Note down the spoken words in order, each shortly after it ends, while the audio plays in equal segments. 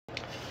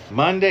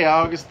Monday,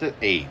 August the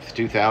 8th,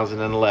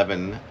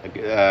 2011.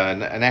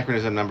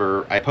 Anachronism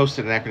number, I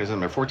posted anachronism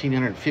number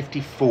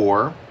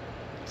 1454.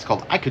 It's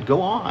called I Could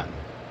Go On.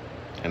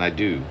 And I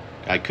do.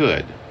 I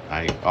could.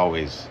 I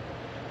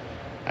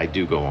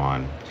do go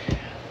on.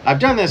 I've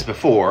done this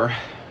before.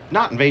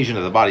 Not Invasion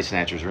of the Body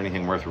Snatchers or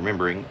anything worth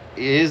remembering.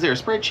 Is there a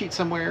spreadsheet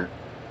somewhere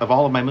of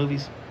all of my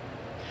movies?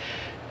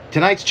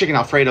 Tonight's Chicken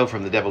Alfredo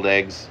from the Deviled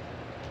Eggs.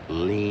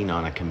 Lean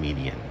on a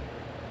Comedian.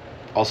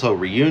 Also,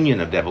 Reunion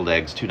of Deviled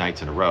Eggs 2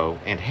 nights in a row.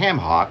 And Ham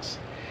Hocks.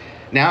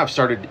 Now I've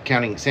started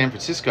counting San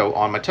Francisco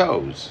on my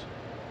toes.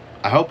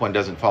 I hope one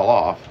doesn't fall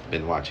off.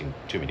 Been watching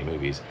too many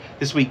movies.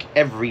 This week,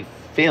 every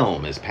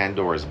film is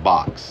Pandora's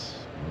Box.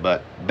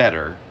 But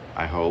better,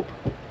 I hope.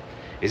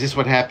 Is this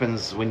what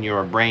happens when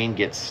your brain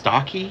gets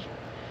stocky?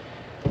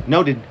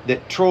 Noted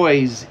that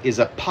Troy's is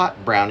a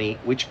pot brownie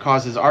which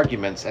causes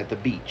arguments at the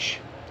beach.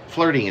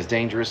 Flirting is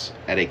dangerous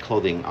at a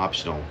clothing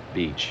optional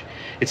beach.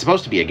 It's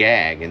supposed to be a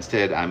gag.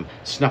 Instead, I'm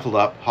snuffled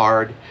up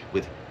hard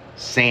with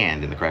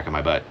sand in the crack of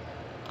my butt.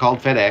 Called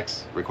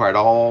FedEx, required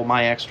all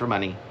my extra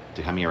money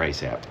to come here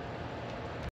ASAP.